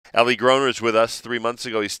Eli Groner is with us. 3 months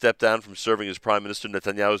ago, he stepped down from serving as Prime Minister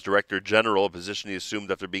Netanyahu's Director General, a position he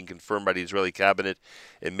assumed after being confirmed by the Israeli cabinet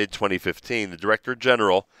in mid-2015. The Director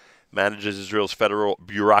General manages Israel's federal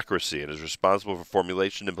bureaucracy and is responsible for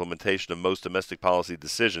formulation and implementation of most domestic policy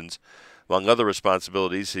decisions. Among other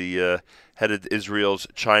responsibilities, he headed Israel's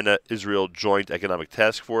China-Israel Joint Economic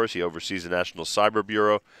Task Force. He oversees the National Cyber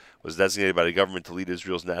Bureau, was designated by the government to lead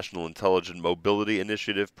Israel's National Intelligent Mobility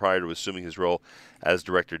Initiative prior to assuming his role as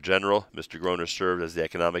Director General. Mr. Groner served as the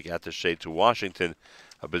economic attaché to Washington,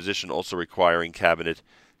 a position also requiring cabinet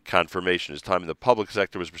confirmation. His time in the public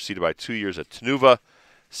sector was preceded by 2 years at Tnuva,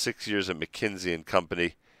 6 years at McKinsey &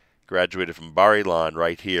 Company. Graduated from Bar Ilan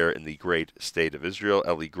right here in the great state of Israel.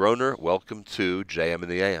 Eli Groner, welcome to JM in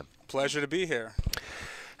the AM. Pleasure to be here.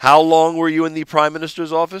 How long were you in the Prime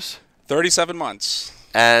Minister's office? 37 months.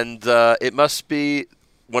 And it must be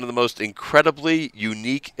one of the most incredibly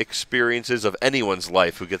unique experiences of anyone's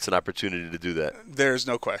life who gets an opportunity to do that. There's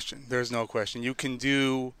no question. There's no question. You can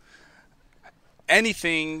do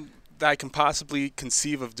anything that I can possibly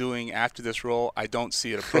conceive of doing after this role. I don't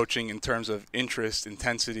see it approaching in terms of interest,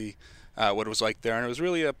 intensity, what it was like there. And it was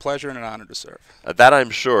really a pleasure and an honor to serve. That I'm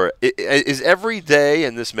sure. Is every day,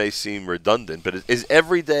 and this may seem redundant, but is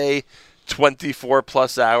every day 24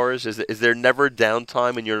 plus hours? Is there never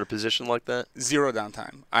downtime when you're in a position like that? Zero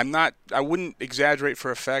downtime. I wouldn't exaggerate for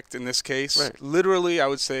effect in this case. Right. Literally, I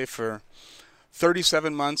would say for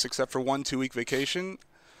 37 months, except for 1 2-week vacation,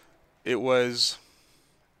 it was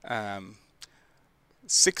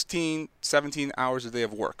 16, 17 hours a day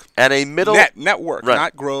of work. And a middle net work, right.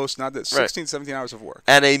 not gross, not that 16, right. 17 hours of work.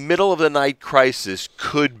 And a middle of the night crisis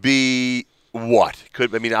could be what?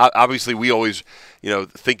 Obviously we always,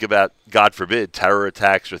 think about, God forbid, terror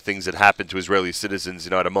attacks or things that happen to Israeli citizens,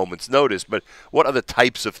 at a moment's notice. But what other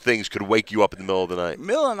types of things could wake you up in the middle of the night?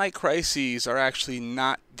 Middle of the night crises are actually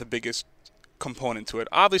not the biggest component to it.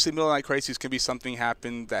 Obviously, middle of the night crises can be something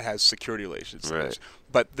happen that has security relations. Right.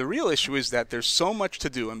 But the real issue is that there's so much to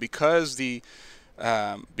do, and because the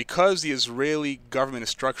Israeli government is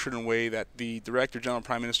structured in a way that the Director General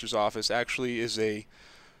Prime Minister's office actually is a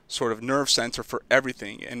sort of nerve center for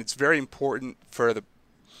everything, and it's very important for the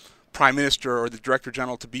Prime Minister or the Director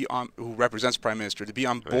General to be on, who represents Prime Minister, to be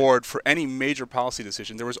on board for any major policy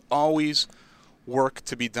decision. There was always work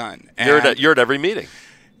to be done. And you're at every meeting.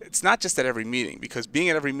 It's not just at every meeting, because being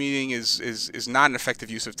at every meeting is not an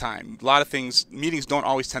effective use of time. A lot of meetings don't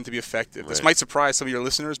always tend to be effective. This might surprise some of your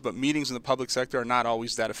listeners, but meetings in the public sector are not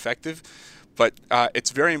always that effective. But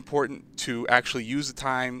it's very important to actually use the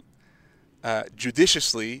time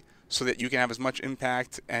judiciously so that you can have as much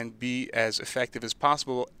impact and be as effective as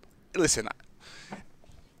possible. Listen,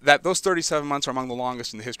 those 37 months are among the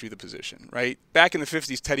longest in the history of the position, right? Back in the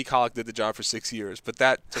 50s, Teddy Kollek did the job for 6 years, but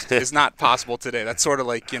that just is not possible today. That's sort of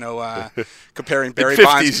like, comparing Barry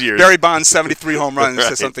Bonds' 73 home runs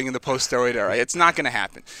to something in the post-steroid era. It's not going to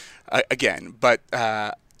happen again. But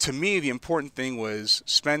to me, the important thing was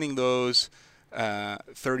spending those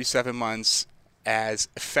 37 months as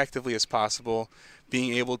effectively as possible,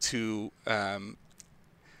 being able to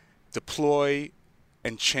deploy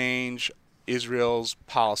and change Israel's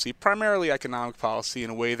policy, primarily economic policy, in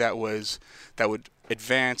a way that would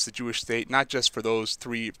advance the Jewish state, not just for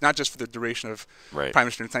the duration of Prime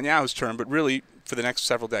Minister Netanyahu's term, but really for the next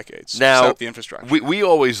several decades. Now, set up the infrastructure. We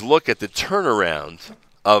always look at the turnaround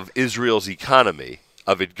of Israel's economy,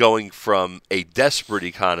 of it going from a desperate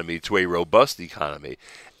economy to a robust economy.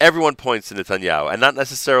 Everyone points to Netanyahu, and not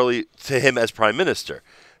necessarily to him as Prime Minister,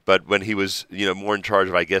 but when he was, more in charge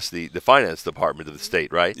of, I guess, the finance department of the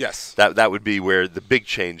state, right? Yes. That would be where the big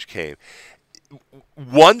change came.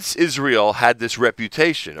 Once Israel had this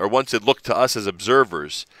reputation, or once it looked to us as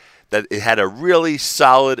observers that it had a really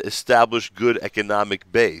solid, established, good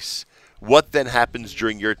economic base, what then happens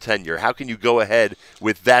during your tenure? How can you go ahead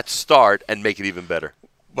with that start and make it even better?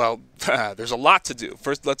 Well, there's a lot to do.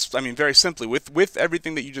 First, very simply, with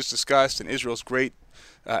everything that you just discussed and Israel's great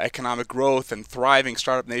economic growth and thriving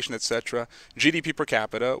startup nation, etc., GDP per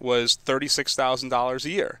capita was $36,000 a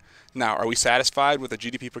year. Now, are we satisfied with a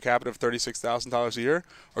GDP per capita of $36,000 a year,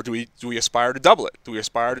 or do we aspire to double it? Do we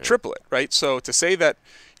aspire to triple it? Right. So to say that,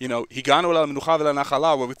 higanu el menucha ve'el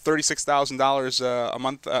nachala with $36,000 a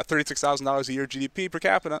month, $36,000 a year GDP per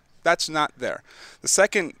capita, that's not there. The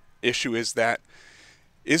second issue is that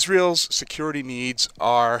Israel's security needs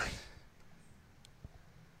are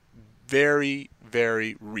very,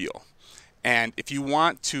 very real. And if you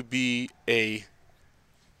want to be a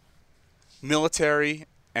military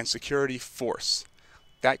and security force,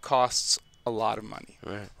 that costs a lot of money.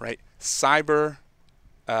 Right? Cyber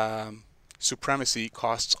supremacy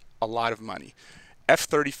costs a lot of money.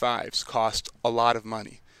 F-35s cost a lot of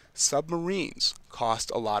money. Submarines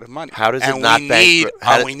cost a lot of money. How does it and not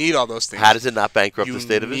bankrupt? we need all those things. How does it not bankrupt the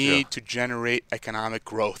state of Israel? You need to generate economic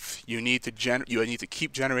growth. You need to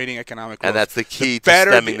keep generating economic growth. And that's the key to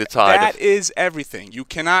stemming the tide. That is everything. You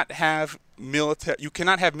cannot have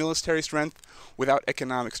military strength without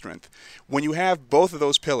economic strength. When you have both of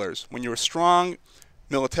those pillars, when you're strong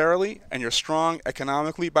militarily and you're strong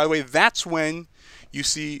economically, by the way, that's when you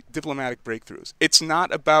see diplomatic breakthroughs. It's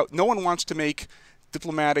not about, no one wants to make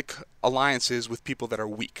diplomatic alliances with people that are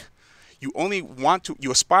weak. You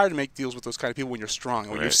aspire to make deals with those kind of people when you're strong.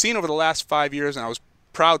 And what you've seen over the last 5 years, and I was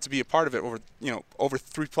proud to be a part of it over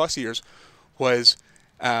 3+ years, was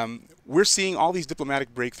we're seeing all these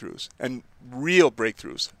diplomatic breakthroughs and real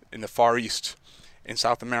breakthroughs in the Far East, in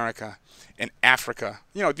South America, in Africa.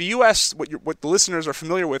 The U.S., what the listeners are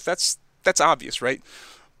familiar with, that's obvious, right?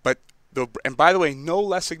 But and by the way, no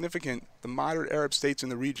less significant, the moderate Arab states in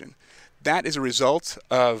the region. That is a result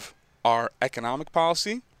of our economic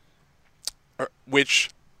policy,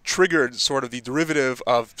 which triggered sort of the derivative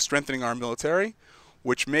of strengthening our military,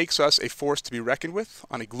 which makes us a force to be reckoned with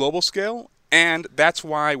on a global scale. And that's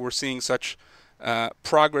why we're seeing such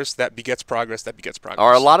progress that begets progress that begets progress.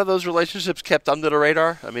 Are a lot of those relationships kept under the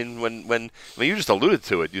radar? I mean, when you just alluded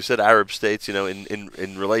to it. You said Arab states,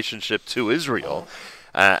 in relationship to Israel,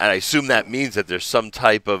 and I assume that means that there's some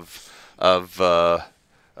type of not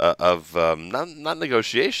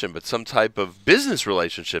negotiation, but some type of business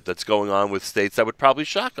relationship that's going on with states that would probably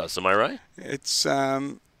shock us. Am I right? It's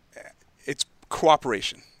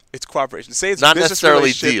cooperation. It's cooperation. Say it's not business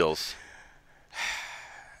necessarily deals.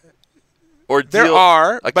 Or there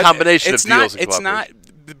are a combination of deals and cooperation. It's not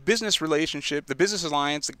the business relationship, the business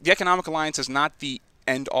alliance, the economic alliance is not the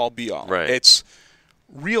end-all, be-all. Right. It's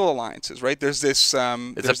real alliances, right? There's this. It's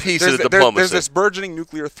a piece of the diplomacy. There's this burgeoning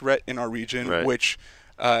nuclear threat in our region, which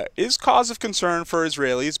is cause of concern for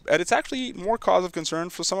Israelis, and it's actually more cause of concern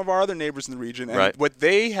for some of our other neighbors in the region. And what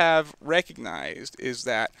they have recognized is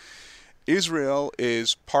that Israel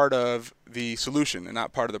is part of the solution and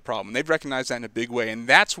not part of the problem. They've recognized that in a big way, and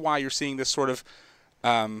that's why you're seeing this sort of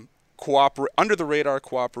under-the-radar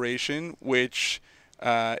cooperation, which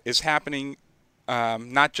is happening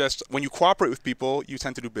not just when you cooperate with people, you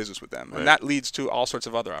tend to do business with them, and that leads to all sorts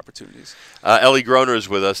of other opportunities. Eli Groner is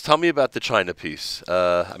with us. Tell me about the China piece.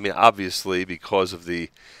 I mean, obviously, because of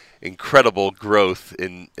the incredible growth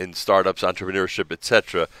in startups, entrepreneurship,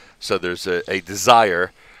 etc., so there's a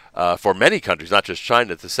desire for many countries, not just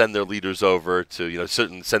China, to send their leaders over to,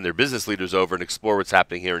 send their business leaders over and explore what's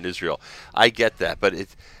happening here in Israel. I get that, but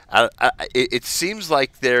it seems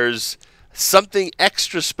like there's something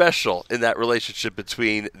extra special in that relationship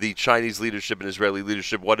between the Chinese leadership and Israeli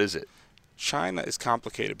leadership. What is it? China is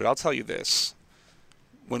complicated, but I'll tell you this.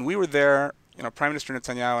 When we were there, Prime Minister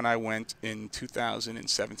Netanyahu and I went in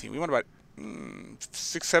 2017. We went about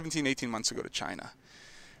 18 months ago to China.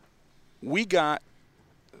 We got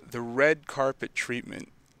the red carpet treatment,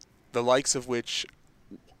 the likes of which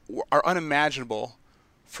are unimaginable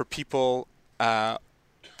for people that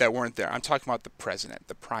weren't there. I'm talking about the president,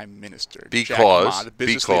 the prime minister, Jack Ma, the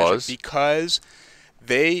business leadership, because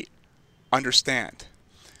they understand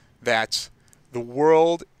that the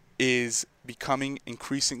world is becoming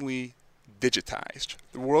increasingly digitized.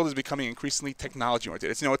 The world is becoming increasingly technology-oriented.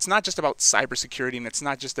 It's not just about cybersecurity, and it's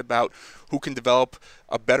not just about who can develop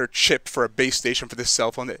a better chip for a base station for this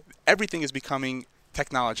cell phone. Everything is becoming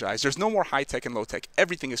technologized. There's no more high-tech and low-tech.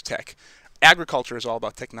 Everything is tech. Agriculture is all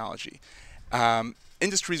about technology.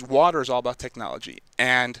 Industries, water is all about technology.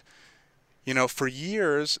 And, for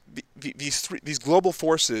years, these global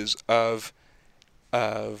forces of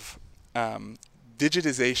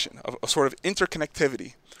digitization, of a sort of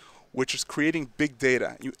interconnectivity, which is creating big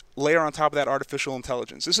data. You layer on top of that artificial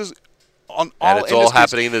intelligence. This is on all industries. And it's all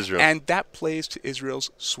happening in Israel. And that plays to Israel's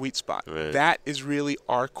sweet spot. Right. That is really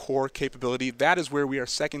our core capability. That is where we are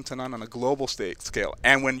second to none on a global scale.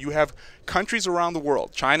 And when you have countries around the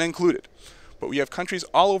world, China included, but we have countries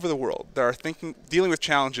all over the world that are dealing with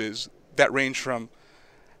challenges that range from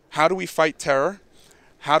how do we fight terror,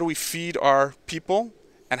 how do we feed our people,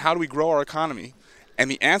 and how do we grow our economy? And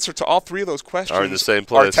the answer to all three of those questions are in the same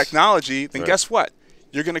place. Are technology, then guess what?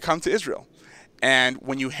 You're going to come to Israel. And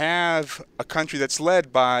when you have a country that's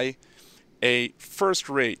led by a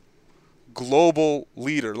first-rate global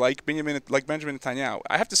leader like Benjamin Netanyahu,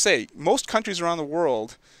 I have to say, most countries around the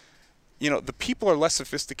world, the people are less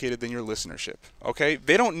sophisticated than your listenership, okay?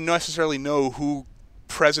 They don't necessarily know who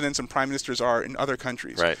presidents and prime ministers are in other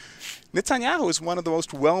countries. Right. Netanyahu is one of the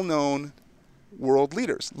most well-known world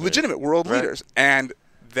leaders, legitimate world leaders. And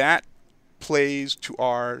that plays to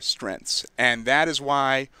our strengths. And that is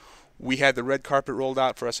why we had the red carpet rolled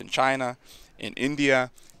out for us in China, in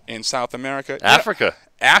India, in South America. Africa.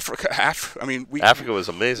 I mean, Africa was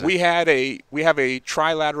amazing. We have a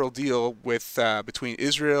trilateral deal with between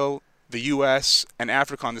Israel, the U.S., and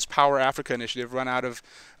Africa on this Power Africa initiative run out of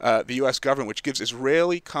the U.S. government, which gives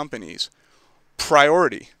Israeli companies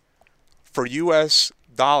priority for U.S.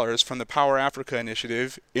 dollars from the Power Africa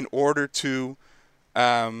initiative in order to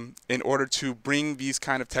bring these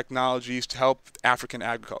kind of technologies to help African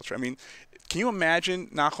agriculture. I mean, can you imagine,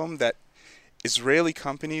 Nachum, that Israeli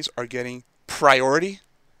companies are getting priority?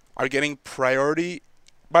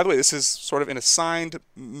 By the way, this is sort of in a signed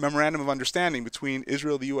memorandum of understanding between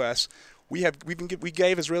Israel and the U.S. We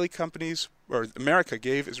gave Israeli companies, or America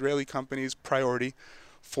gave Israeli companies priority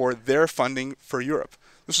for their funding for Europe.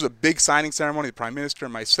 This was a big signing ceremony. The Prime Minister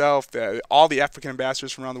and myself, all the African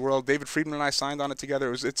ambassadors from around the world, David Friedman and I signed on it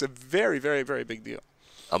together. It's a very, very, very big deal.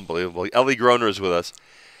 Unbelievable. Eli Groner is with us.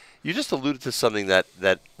 You just alluded to something that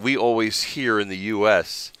we always hear in the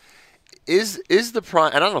U.S. Is the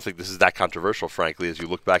Prime, and I don't think this is that controversial, frankly, as you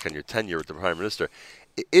look back on your tenure with the Prime Minister,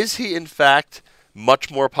 is he, in fact,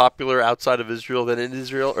 much more popular outside of Israel than in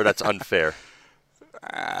Israel, or that's unfair?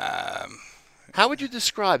 How would you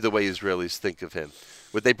describe the way Israelis think of him?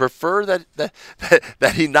 Would they prefer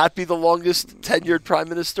that he not be the longest tenured prime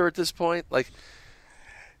minister at this point?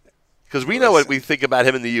 Because we know what we think about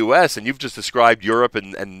him in the U.S., and you've just described Europe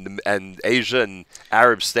and Asia and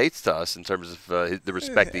Arab states to us in terms of the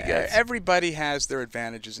respect he gets. Everybody has their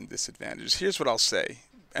advantages and disadvantages. Here's what I'll say,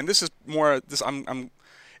 and this is more.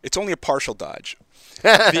 It's only a partial dodge.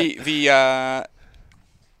 The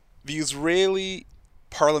Israeli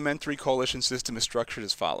parliamentary coalition system is structured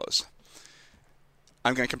as follows.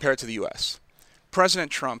 I'm going to compare it to the U.S.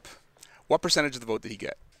 President Trump, what percentage of the vote did he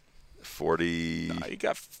get? 40. No, he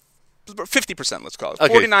got 50%, let's call it.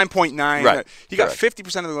 Okay. 49.9. Right. He got 50%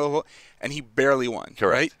 of the vote, and he barely won. Correct.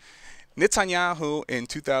 Right? Netanyahu in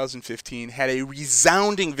 2015 had a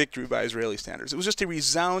resounding victory by Israeli standards. It was just a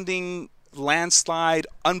resounding landslide,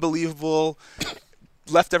 unbelievable,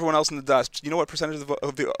 left everyone else in the dust. You know what percentage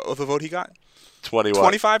of the vote he got?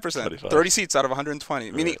 25%. 30 seats out of 120.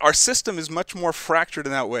 Right. Meaning our system is much more fractured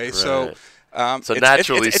in that way. Right. So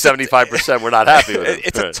naturally, 75% we're not happy with it.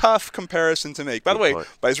 It's a tough comparison to make. By the way,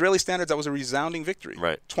 by Israeli standards, that was a resounding victory.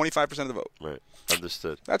 Right. 25% of the vote. Right.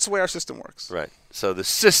 Understood. That's the way our system works. Right. So the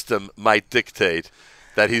system might dictate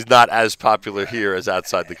that he's not as popular here as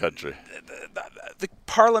outside the country. The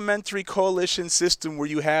parliamentary coalition system where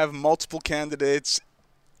you have multiple candidates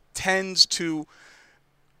tends to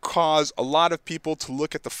cause a lot of people to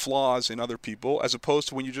look at the flaws in other people, as opposed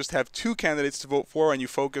to when you just have two candidates to vote for and you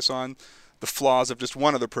focus on the flaws of just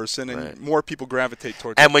one other person, and more people gravitate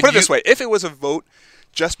towards it. Put it this way, if it was a vote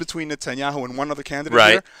just between Netanyahu and one other candidate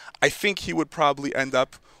here, I think he would probably end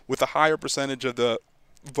up with a higher percentage of the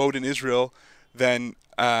vote in Israel than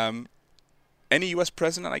any U.S.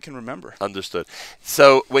 president I can remember. Understood.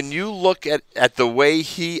 So when you look at the way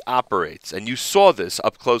he operates, and you saw this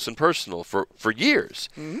up close and personal for years,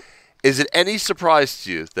 is it any surprise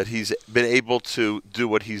to you that he's been able to do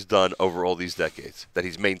what he's done over all these decades? That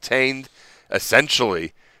he's maintained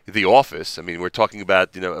essentially the office? I mean, we're talking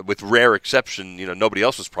about, with rare exception, nobody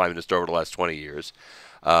else was prime minister over the last 20 years.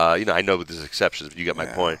 I know there's exceptions, but you get my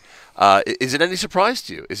point. Is it any surprise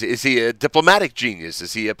to you? Is he a diplomatic genius?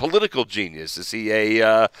 Is he a political genius? Is he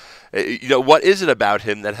what is it about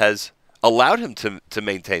him that has allowed him to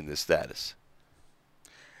maintain this status?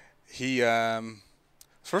 He,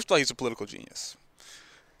 first of all, he's a political genius.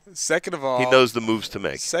 Second of all, he knows the moves to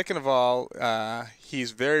make. Second of all,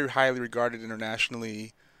 he's very highly regarded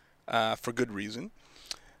internationally for good reason.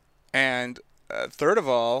 And third of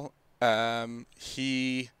all,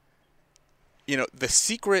 the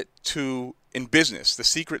secret in business, the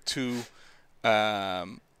secret to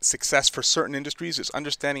success for certain industries is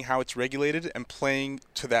understanding how it's regulated and playing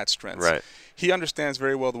to that strength. Right. He understands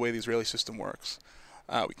very well the way the Israeli system works.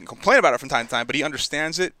 We can complain about it from time to time, but he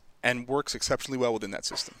understands it and works exceptionally well within that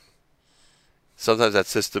system. Sometimes that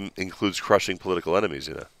system includes crushing political enemies,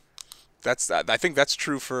 I think that's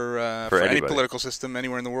true for any political system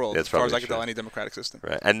anywhere in the world, as far as I can tell, any democratic system.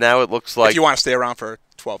 Right. And now it looks like, if you want to stay around for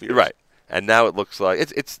 12 years. Right. And now it looks like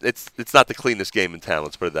it's not the cleanest game in town,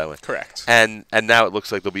 let's put it that way. Correct. And now it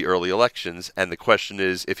looks like there'll be early elections, and the question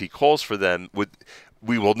is, if he calls for them,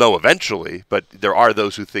 we will know eventually, but there are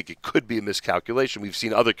those who think it could be a miscalculation. We've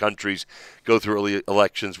seen other countries go through early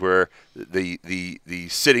elections where the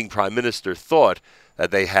sitting prime minister thought that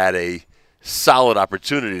they had a solid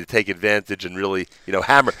opportunity to take advantage and really,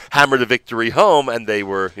 hammer the victory home, and they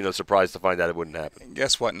were, surprised to find out it wouldn't happen. And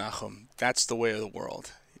guess what, Nachum? that's the way of the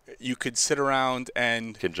world. You could sit around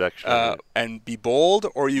and conjecture and be bold,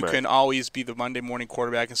 or you Right. can always be the Monday morning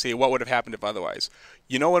quarterback and say what would have happened if otherwise.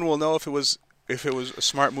 You know when we'll know if it was a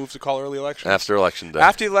smart move to call early elections? after election day.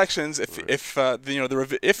 After elections, if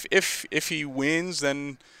he wins,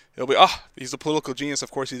 then it'll be he's a political genius.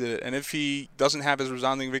 Of course he did it. And if he doesn't have as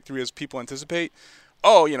resounding victory as people anticipate,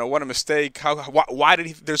 what a mistake. Why did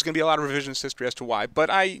he? There's going to be a lot of revisionist history as to why. But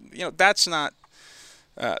that's not.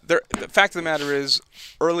 The fact of the matter is,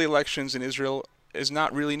 early elections in Israel is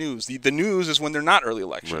not really news. The news is when they're not early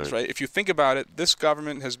elections, right? If you think about it, this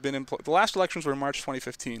government has been the last elections were in March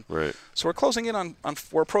 2015. Right. So we're closing in on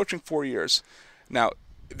we're approaching 4 years. Now,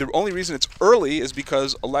 the only reason it's early is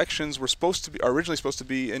because elections were originally supposed to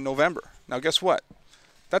be in November. Now, guess what?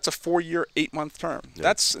 That's a 4-year, 8-month term. Yeah.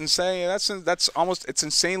 That's insane. It's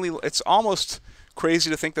almost crazy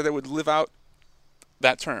to think that they would live out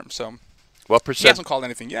that term. So he hasn't called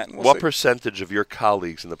anything yet. What percentage of your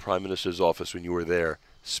colleagues in the Prime Minister's office when you were there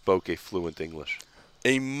spoke a fluent English?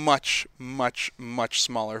 A much, much, much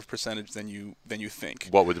smaller percentage than you think.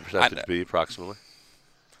 What would the percentage be approximately?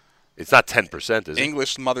 It's not 10%, is it?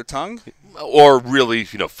 English mother tongue? Or really,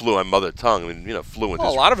 fluent mother tongue. I mean, fluent.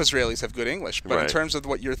 Well, a lot of Israelis have good English, but right. in terms of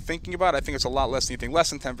what you're thinking about, I think it's a lot less than you think. Less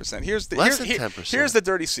than 10%. Here's the 10%. Here's the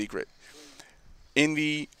dirty secret. In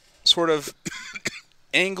the sort of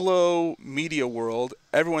Anglo media world,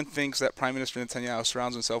 everyone thinks that Prime Minister Netanyahu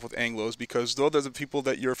surrounds himself with Anglos because those are the people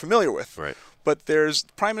that you're familiar with. Right. But there's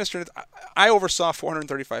Prime Minister. I oversaw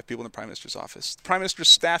 435 people in the Prime Minister's office. The Prime Minister's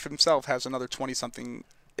staff himself has another 20-something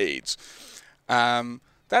aides.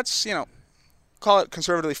 That's, call it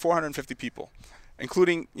conservatively 450 people,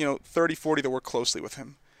 including, 30, 40 that work closely with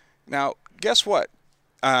him. Now, guess what?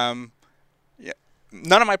 None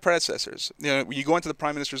of my predecessors, you go into the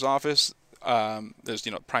Prime Minister's office, there's,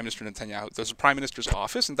 Prime Minister Netanyahu, there's a Prime Minister's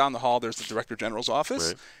office, and down the hall there's the Director General's office.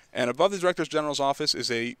 Right. And above the Director General's office is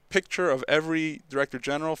a picture of every Director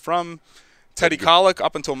General from Teddy Kollek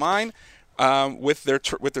up until mine, with their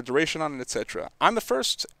duration on it, etc. I'm the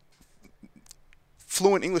first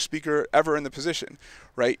fluent English speaker ever in the position,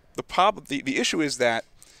 right? The issue is that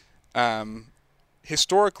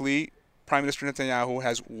historically, Prime Minister Netanyahu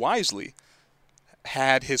has wisely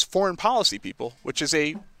had his foreign policy people, which is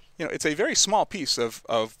it's a very small piece of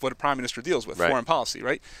what a prime minister deals with, right. Foreign policy,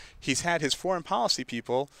 right? He's had his foreign policy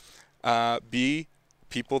people be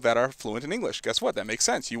people that are fluent in English. Guess what? That makes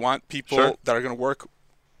sense. You want people Sure. that are going to work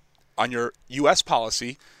on your U.S.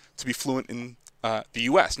 policy to be fluent in the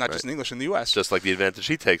U.S., not just in English in the U.S. Just like the advantage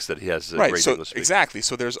he takes that he has a right. great So English speaking. exactly.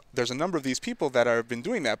 So there's a number of these people that have been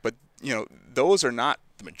doing that, but those are not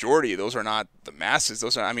the majority. Those are not the masses.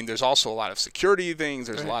 There's also a lot of security things.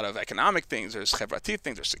 There's a lot of economic things. There's chevrati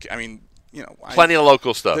things. Plenty of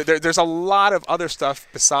local stuff. There's a lot of other stuff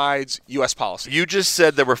besides U.S. policy. You just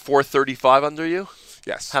said there were 435 under you?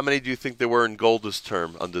 Yes. How many do you think there were in Golda's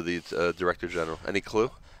term under the Director General? Any clue?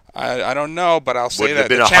 I don't know, but I'll say that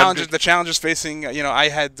the challenges facing,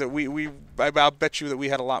 I'll bet you that we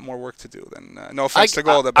had a lot more work to do than, no offense to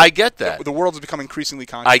Golda, but I get that. The world has become increasingly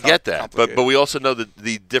I get that, but we also know that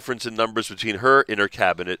the difference in numbers between her inner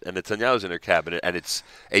cabinet and Netanyahu's inner cabinet, and it's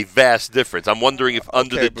a vast difference. I'm wondering if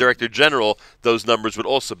under the Director General, those numbers would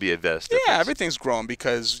also be a vast difference. Yeah, everything's grown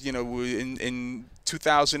because, in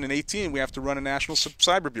 2018, we have to run a national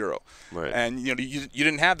cyber bureau. Right. And, you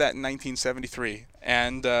didn't have that in 1973.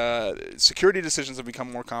 And security decisions have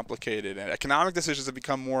become more complicated, and economic decisions have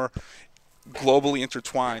become more globally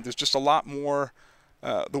intertwined. There's just a lot more.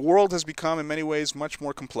 The world has become, in many ways, much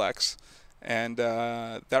more complex, and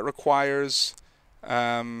that requires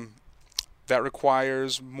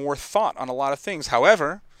more thought on a lot of things.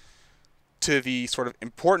 However, to the sort of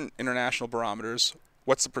important international barometers,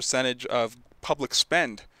 what's the percentage of public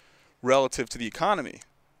spend relative to the economy,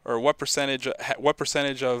 or what percentage of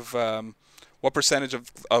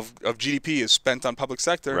GDP is spent on public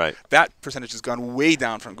sector? Right. That percentage has gone way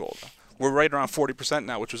down from Golda. We're right around 40%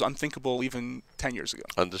 now, which was unthinkable even 10 years ago.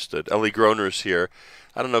 Understood. Eli Groner is here.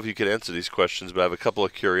 I don't know if you could answer these questions, but I have a couple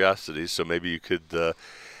of curiosities, so maybe you could.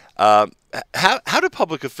 How do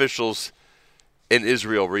public officials in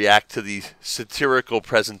Israel react to the satirical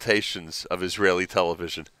presentations of Israeli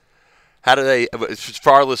television? How do they,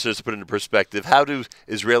 for our listeners to put into perspective, how do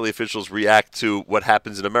Israeli officials react to what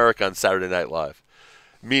happens in America on Saturday Night Live?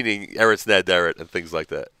 Meaning Eretz Nehederet and things like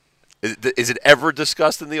that. Is it ever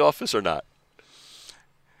discussed in the office or not?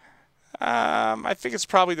 I think it's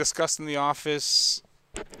probably discussed in the office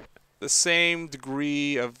the same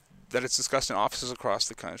degree of that it's discussed in offices across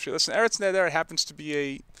the country. Listen, Eretz Nehederet happens to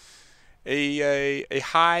be a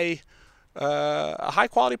high a high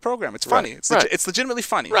quality program. It's funny. It's legitimately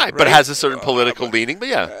funny. Right, but it has a certain political leaning. But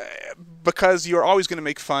yeah, because you're always going to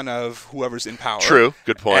make fun of whoever's in power. True.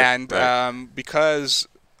 Good point. And because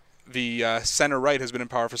the center right has been in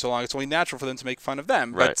power for so long, it's only natural for them to make fun of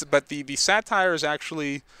them. Right. But the satire is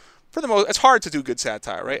actually, for the most, it's hard to do good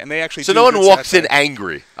satire, right? And they actually so do no one good walks satire. in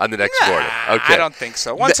angry on the next morning. Okay. I don't think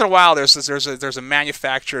so. Once in a while, there's a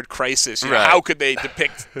manufactured crisis. You know, how could they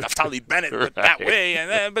depict Naftali Bennett that way?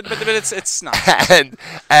 And but it's not.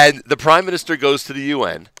 And the prime minister goes to the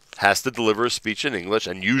UN, has to deliver a speech in English,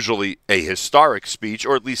 and usually a historic speech,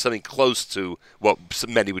 or at least something close to what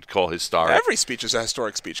many would call historic. Every speech is a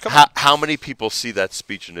historic speech. Come on. How many people see that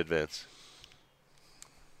speech in advance?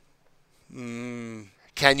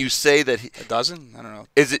 Can you say that a dozen? I don't know.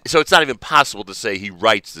 Is it so? It's not even possible to say he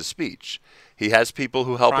writes the speech. He has people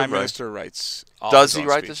who help him. Prime Minister writes. Does he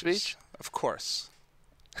write the speech? Of course.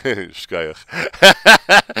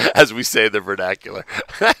 As we say in the vernacular.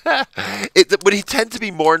 Would he tend to be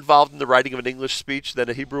more involved in the writing of an English speech than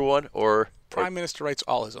a Hebrew one, or Prime Minister writes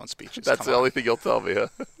all his own speeches? That's the only thing you'll tell me, huh?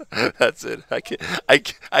 That's it. I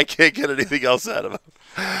can't get anything else out of him.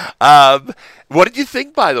 What did you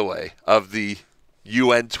think, by the way, of the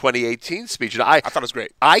UN 2018 speech? And I thought it was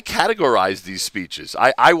great. I categorized these speeches.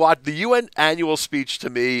 I watched the UN annual speech. To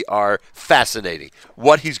me, are fascinating.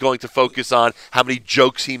 What he's going to focus on, how many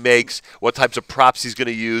jokes he makes, what types of props he's going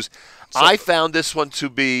to use. I found this one to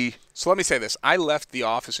be. So let me say this: I left the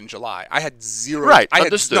office in July. I had zero. Right, I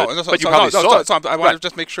understood. But you probably saw it. So I want to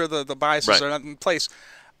just make sure the biases are not in place.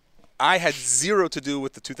 I had zero to do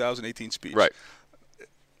with the 2018 speech. Right.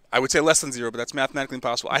 I would say less than zero, but that's mathematically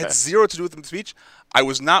impossible. I had zero to do with the speech. I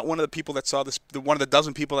was not one of the people that saw this. One of the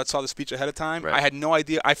dozen people that saw the speech ahead of time. Right. I had no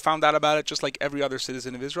idea. I found out about it just like every other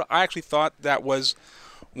citizen of Israel. I actually thought that was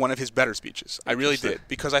one of his better speeches. I really did,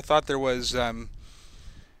 because I thought there was. I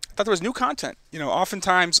thought there was new content. You know,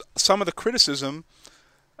 oftentimes some of the criticism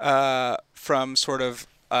from sort of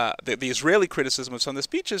the Israeli criticism of some of the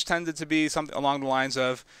speeches tended to be something along the lines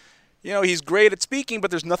of, you know, he's great at speaking, but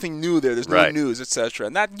there's nothing new there. There's no news, etc.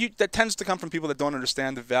 And that tends to come from people that don't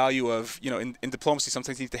understand the value of, you know, in diplomacy,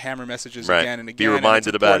 sometimes you need to hammer messages again and again. Be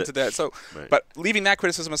reminded about it. So, but leaving that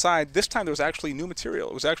criticism aside, this time there was actually new material.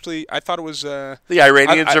 It was actually, I thought it was. The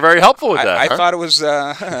Iranians are very helpful with that. I thought it was.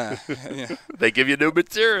 Yeah. They give you new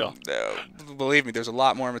material. Believe me, there's a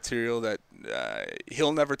lot more material that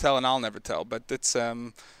he'll never tell and I'll never tell. But it's.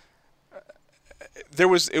 There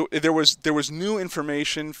was new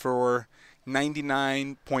information for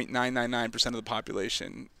 99.999% of the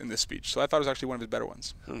population in this speech. So I thought it was actually one of his better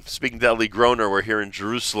ones. Speaking to Eli Groner, we're here in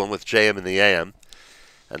Jerusalem with JM in the AM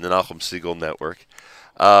and the Nachum Segal Network.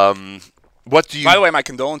 What do you? By the way, my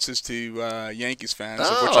condolences to Yankees fans,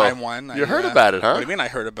 of which I am one. You heard about it, huh? What do you mean I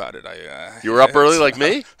heard about it? You were up early like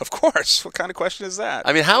me? Of course. What kind of question is that?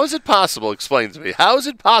 I mean, how is it possible? Explain to me. How is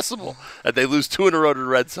it possible that they lose 2 in a row to the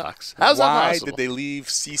Red Sox? How's that possible? Why did they leave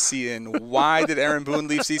CC in? Why did Aaron Boone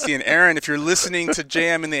leave CC in? Aaron, if you're listening to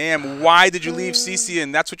JM in the AM, why did you leave CC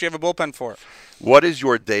in? That's what you have a bullpen for. What is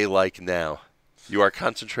your day like now? You are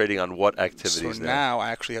concentrating on what activities now? So now I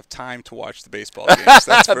actually have time to watch the baseball games.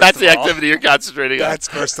 That's the activity you're concentrating on. That's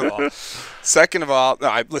first of all. Second of all,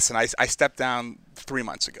 I stepped down 3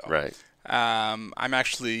 months ago. Right. I'm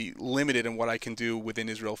actually limited in what I can do within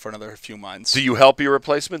Israel for another few months. Do you help your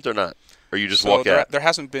replacement or not? Or you just walk out? There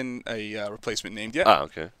hasn't been a replacement named yet. Oh,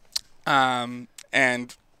 okay. And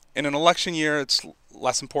in an election year, it's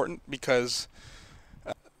less important because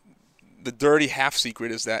the dirty half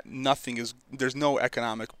secret is that there's no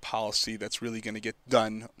economic policy that's really going to get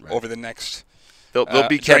done over the next. They'll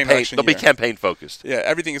be campaign focused. Yeah,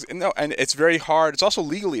 everything is and it's very hard. It's also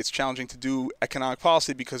legally it's challenging to do economic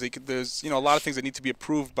policy because there's a lot of things that need to be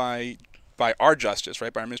approved by our justice,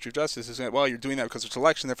 right? By our Ministry of Justice. Is well, you're doing that because it's an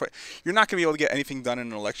election. Therefore, you're not going to be able to get anything done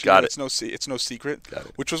in an election. Got it. It's no secret.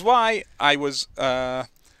 Which was why I was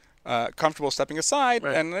comfortable stepping aside,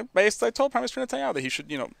 and basically I told Prime Minister Netanyahu that he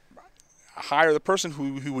should, hire the person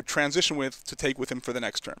who would transition to take with him for the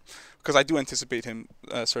next term, because I do anticipate him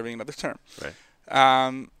serving another term. Right.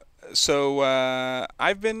 So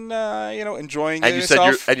I've been, enjoying and it. You said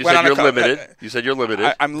you're limited. You said you're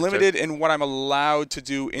limited. I'm limited in what I'm allowed to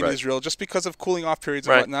do in Israel, just because of cooling off periods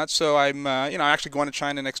and whatnot. So I'm, actually going to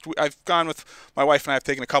China next week. I've gone with my wife and I have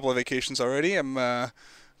taken a couple of vacations already. I'm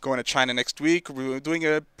going to China next week. We're doing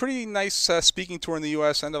a pretty nice speaking tour in the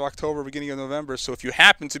U.S. end of October, beginning of November. So if you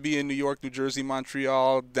happen to be in New York, New Jersey,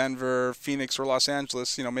 Montreal, Denver, Phoenix, or Los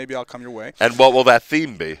Angeles, maybe I'll come your way. And what will that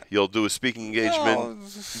theme be? You'll do a speaking engagement.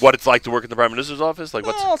 What it's like to work in the Prime Minister's office?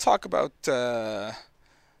 I'll talk about. It'll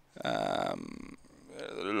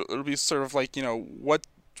be sort of like what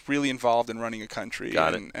really involved in running a country.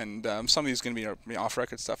 Got it. And some of these going to be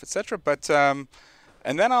off-record stuff, etc. But and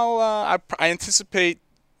then I anticipate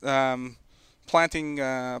planting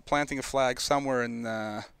a flag somewhere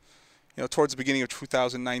in towards the beginning of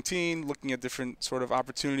 2019, looking at different sort of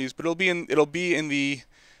opportunities. But it'll be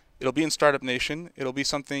in Startup Nation. It'll be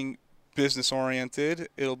something business oriented.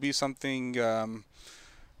 It'll be something where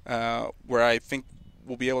I think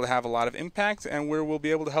we'll be able to have a lot of impact, and where we'll be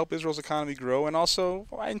able to help Israel's economy grow. And also,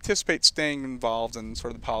 I anticipate staying involved in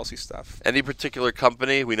sort of the policy stuff. Any particular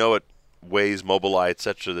company? We know it. Waze, Mobileye,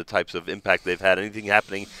 etc., the types of impact they've had. Anything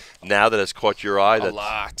happening now that has caught your eye? A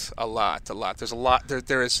lot. There's a lot.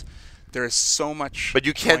 There is so much. But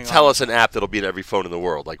you can't tell us an app that'll be in every phone in the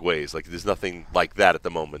world, like Waze. Like there's nothing like that at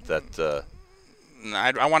the moment. That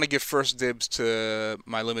I want to give first dibs to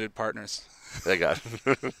my limited partners. I got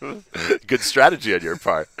good strategy on your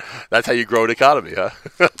part. That's how you grow an economy, huh?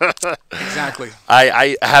 Exactly.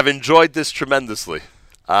 I have enjoyed this tremendously.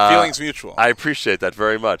 Feelings mutual. I appreciate that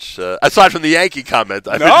very much. Aside from the Yankee comment,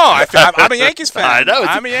 I'm a Yankees fan. I know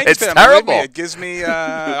I'm a Yankees fan. It's terrible. It gives me.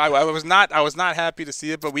 I was not happy to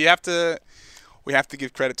see it, but we have to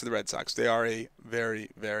give credit to the Red Sox. They are a very,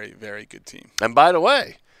 very, very good team. And by the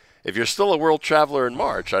way, if you're still a world traveler in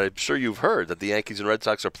March, I'm sure you've heard that the Yankees and Red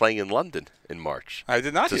Sox are playing in London in March. I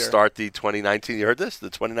did not to hear. Start the 2019. You heard this? The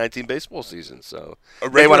 2019 baseball season. So a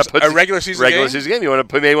regular season game. You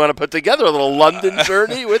may want to put together a little London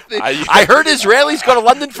journey with me. I heard Israelis go to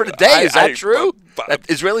London for the day. Is that true? That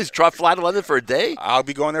Israelis fly to London for a day? I'll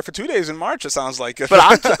be going there for 2 days in March. It sounds like. But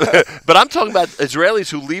I'm talking about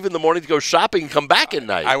Israelis who leave in the morning to go shopping and come back at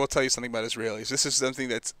night. I will tell you something about Israelis. This is something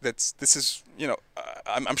this is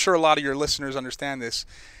I'm sure a lot of your listeners understand this.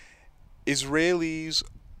 Israelis,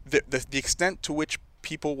 the extent to which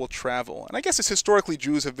people will travel, and I guess it's historically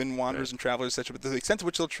Jews have been wanderers and travelers, etc. But the extent to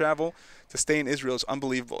which they'll travel to stay in Israel is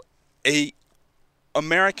unbelievable. Your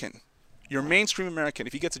mainstream American,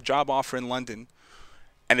 if he gets a job offer in London,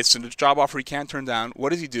 and it's a job offer he can't turn down, what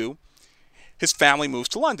does he do? His family moves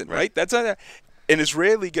to London, right? That's an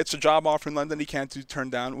Israeli gets a job offer in London he can't turn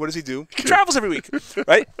down. What does he do? He travels every week,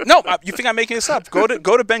 right? No, you think I'm making this up? Go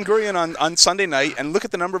to Ben Gurion on Sunday night and look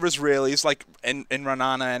at the number of Israelis like in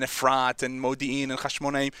Ra'anana and Efrat and Modi'in and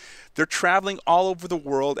Hashmonaim. They're traveling all over the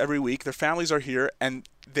world every week. Their families are here, and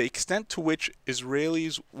the extent to which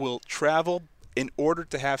Israelis will travel in order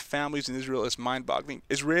to have families in Israel is mind-boggling.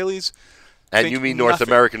 Israelis. And you mean North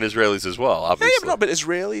American Israelis as well, obviously. Yeah, no, but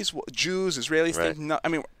Israelis, Jews, Israelis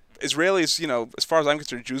think Israelis, as far as I'm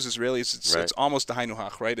concerned, Jews, Israelis, it's almost the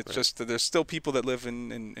Hainuhach, right? It's just that there's still people that live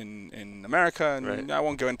in America, and I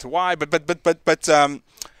won't go into why, but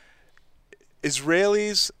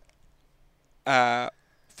Israelis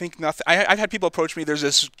think nothing. I've had people approach me. There's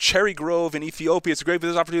this cherry grove in Ethiopia. It's a great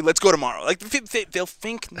business opportunity. Let's go tomorrow. Like they'll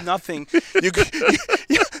think nothing.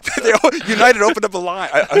 United opened up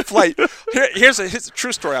a flight. Here's a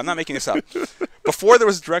true story. I'm not making this up. Before there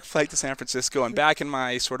was a direct flight to San Francisco, and back in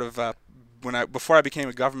my sort of before I became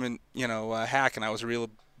a government hack and I was a real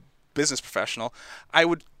business professional, I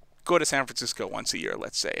would go to San Francisco once a year,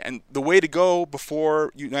 let's say. And the way to go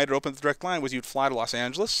before United opened the direct line was you'd fly to Los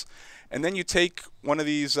Angeles, and then you take one of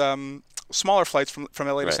these smaller flights from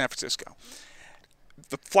LA to San Francisco.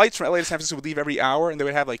 The flights from LA to San Francisco would leave every hour, and they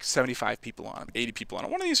would have like 75 people on them, 80 people on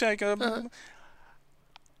them. One of these,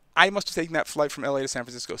 I must have taken that flight from LA to San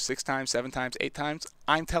Francisco 6 times, 7 times, 8 times.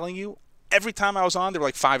 I'm telling you, every time I was on, there were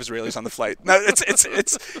like 5 Israelis on the flight. Now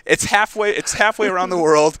it's halfway around the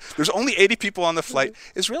world. There's only 80 people on the flight.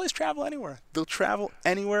 Israelis travel anywhere. They'll travel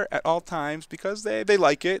anywhere at all times because they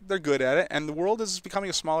like it. They're good at it, and the world is becoming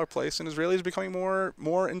a smaller place, and Israelis are becoming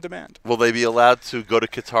more in demand. Will they be allowed to go to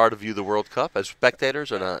Qatar to view the World Cup as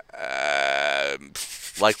spectators or not?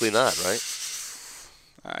 Likely not, right?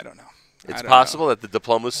 I don't know. It's possible that the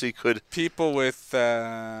diplomacy could... People with...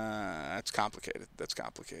 That's complicated.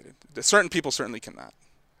 Certain people certainly cannot.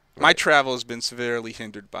 Right. My travel has been severely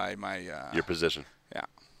hindered by my... Your position. Yeah.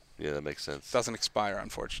 Yeah, that makes sense. Doesn't expire,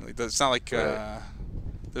 unfortunately. It's not like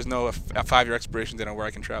there's no a 5-year expiration date on where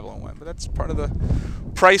I can travel and when. But that's part of the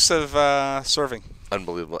price of serving.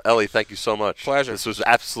 Unbelievable. Ellie, thank you so much. Pleasure. This was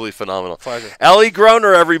absolutely phenomenal. Pleasure. Ellie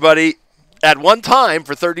Groner, everybody. At one time,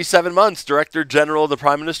 for 37 months, Director General of the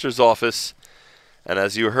Prime Minister's Office. And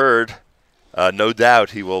as you heard, no doubt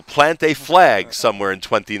he will plant a flag somewhere in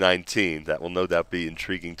 2019. That will no doubt be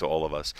intriguing to all of us.